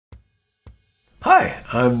Hi,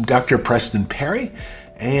 I'm Dr. Preston Perry,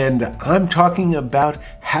 and I'm talking about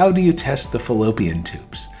how do you test the fallopian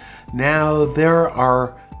tubes. Now, there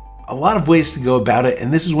are a lot of ways to go about it,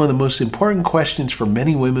 and this is one of the most important questions for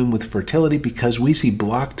many women with fertility because we see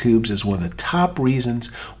blocked tubes as one of the top reasons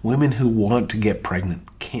women who want to get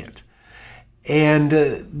pregnant can't. And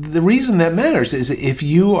the reason that matters is if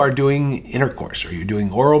you are doing intercourse or you're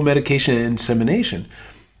doing oral medication and insemination,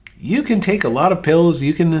 you can take a lot of pills,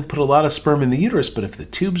 you can put a lot of sperm in the uterus, but if the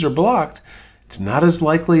tubes are blocked, it's not as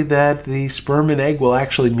likely that the sperm and egg will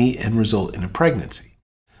actually meet and result in a pregnancy.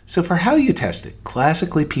 So for how you test it,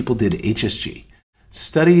 classically people did HSG,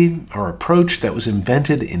 study or approach that was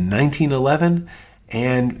invented in 1911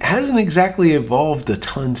 and hasn't exactly evolved a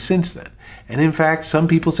ton since then. And in fact, some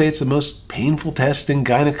people say it's the most painful test in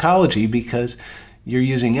gynecology because you're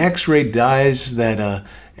using X-ray dyes that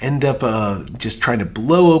end up just trying to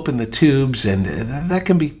blow open the tubes, and that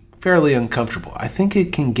can be fairly uncomfortable. I think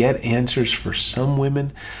it can get answers for some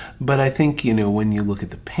women, but I think, when you look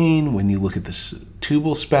at the pain, when you look at the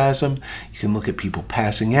tubal spasm, you can look at people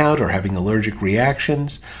passing out or having allergic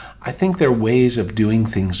reactions. I think there are ways of doing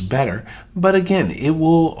things better, but again, it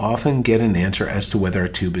will often get an answer as to whether a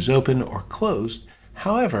tube is open or closed.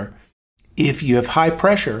 However, if you have high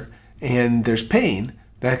pressure and there's pain,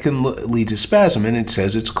 that can lead to spasm, and it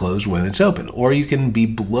says it's closed when it's open. Or you can be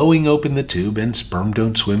blowing open the tube and sperm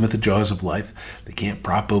don't swim with the jaws of life. They can't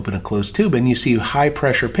prop open a closed tube, and you see high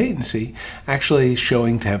pressure patency actually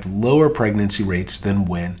showing to have lower pregnancy rates than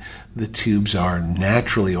when the tubes are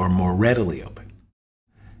naturally or more readily open.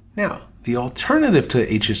 Now, the alternative to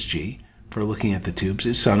HSG for looking at the tubes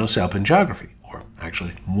is sonosalpingography, or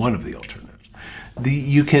actually one of the alternatives.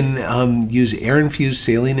 You can use air-infused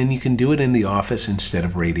saline, and you can do it in the office instead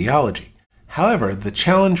of radiology. However, the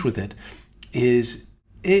challenge with it is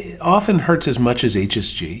it often hurts as much as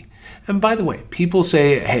HSG. And by the way, people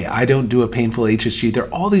say, hey, I don't do a painful HSG. There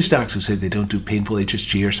are all these docs who say they don't do painful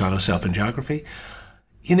HSG or sonosalpingography.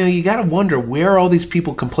 You got to wonder where all these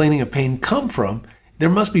people complaining of pain come from. There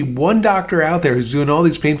must be one doctor out there who's doing all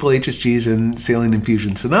these painful HSGs and saline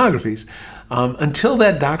infusion sonographies. Until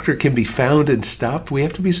that doctor can be found and stopped, we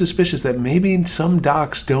have to be suspicious that maybe some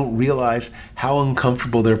docs don't realize how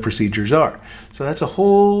uncomfortable their procedures are. So that's a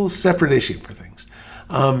whole separate issue for things.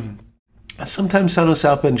 Sometimes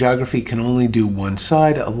sonosalpingography can only do one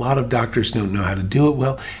side. A lot of doctors don't know how to do it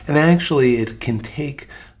well, and actually it can take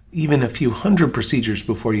even a few hundred procedures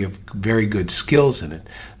before you have very good skills in it.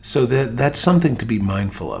 So that's something to be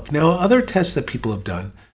mindful of. Now, other tests that people have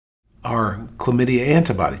done are chlamydia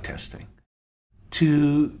antibody testing.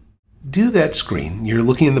 To do that screen, you're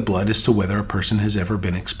looking in the blood as to whether a person has ever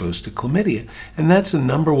been exposed to chlamydia. And that's the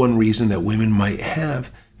number one reason that women might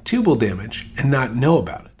have tubal damage and not know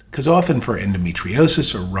about it. Because often for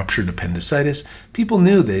endometriosis or ruptured appendicitis, people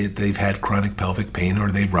knew they've had chronic pelvic pain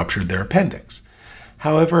or they ruptured their appendix.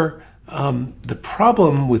 However, the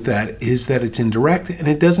problem with that is that it's indirect and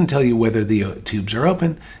it doesn't tell you whether the tubes are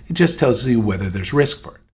open. It just tells you whether there's risk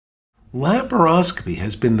for it. Laparoscopy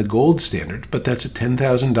has been the gold standard, but that's a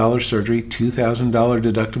 $10,000 surgery, $2,000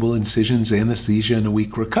 deductible incisions, anesthesia, and a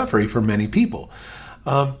week recovery for many people.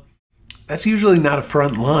 That's usually not a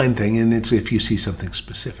frontline thing, and it's if you see something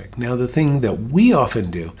specific. Now, the thing that we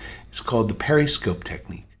often do is called the Parryscope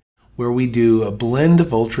technique, where we do a blend of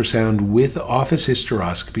ultrasound with office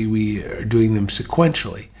hysteroscopy. We are doing them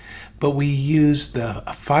sequentially. But we use the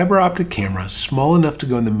fiber optic camera, small enough to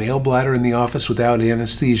go in the male bladder in the office without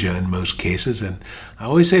anesthesia in most cases. And I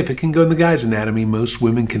always say if it can go in the guy's anatomy, most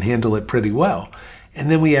women can handle it pretty well. And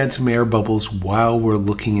then we add some air bubbles while we're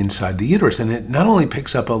looking inside the uterus. And it not only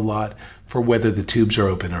picks up a lot for whether the tubes are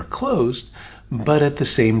open or closed, but at the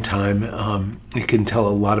same time, it can tell a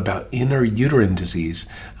lot about inner uterine disease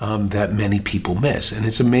that many people miss. And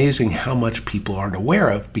it's amazing how much people aren't aware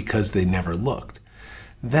of because they never looked.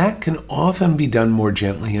 That can often be done more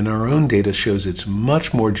gently, and our own data shows it's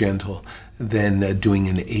much more gentle than doing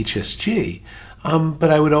an HSG.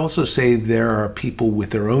 But I would also say there are people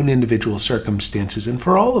with their own individual circumstances, and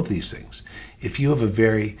for all of these things, if you have a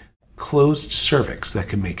very closed cervix, that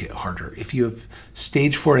can make it harder. If you have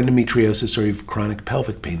stage 4 endometriosis, or you have chronic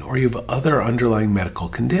pelvic pain, or you have other underlying medical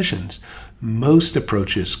conditions, most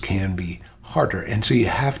approaches can be harder. And so you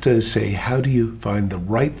have to say, how do you find the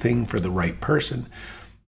right thing for the right person?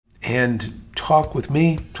 And talk with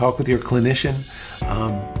me, talk with your clinician,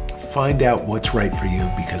 find out what's right for you,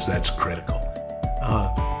 because that's critical.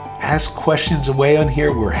 Ask questions away on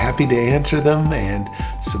here. We're happy to answer them, and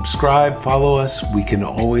subscribe, follow us. We can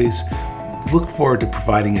always look forward to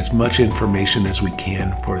providing as much information as we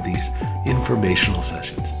can for these informational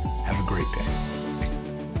sessions. Have a great day.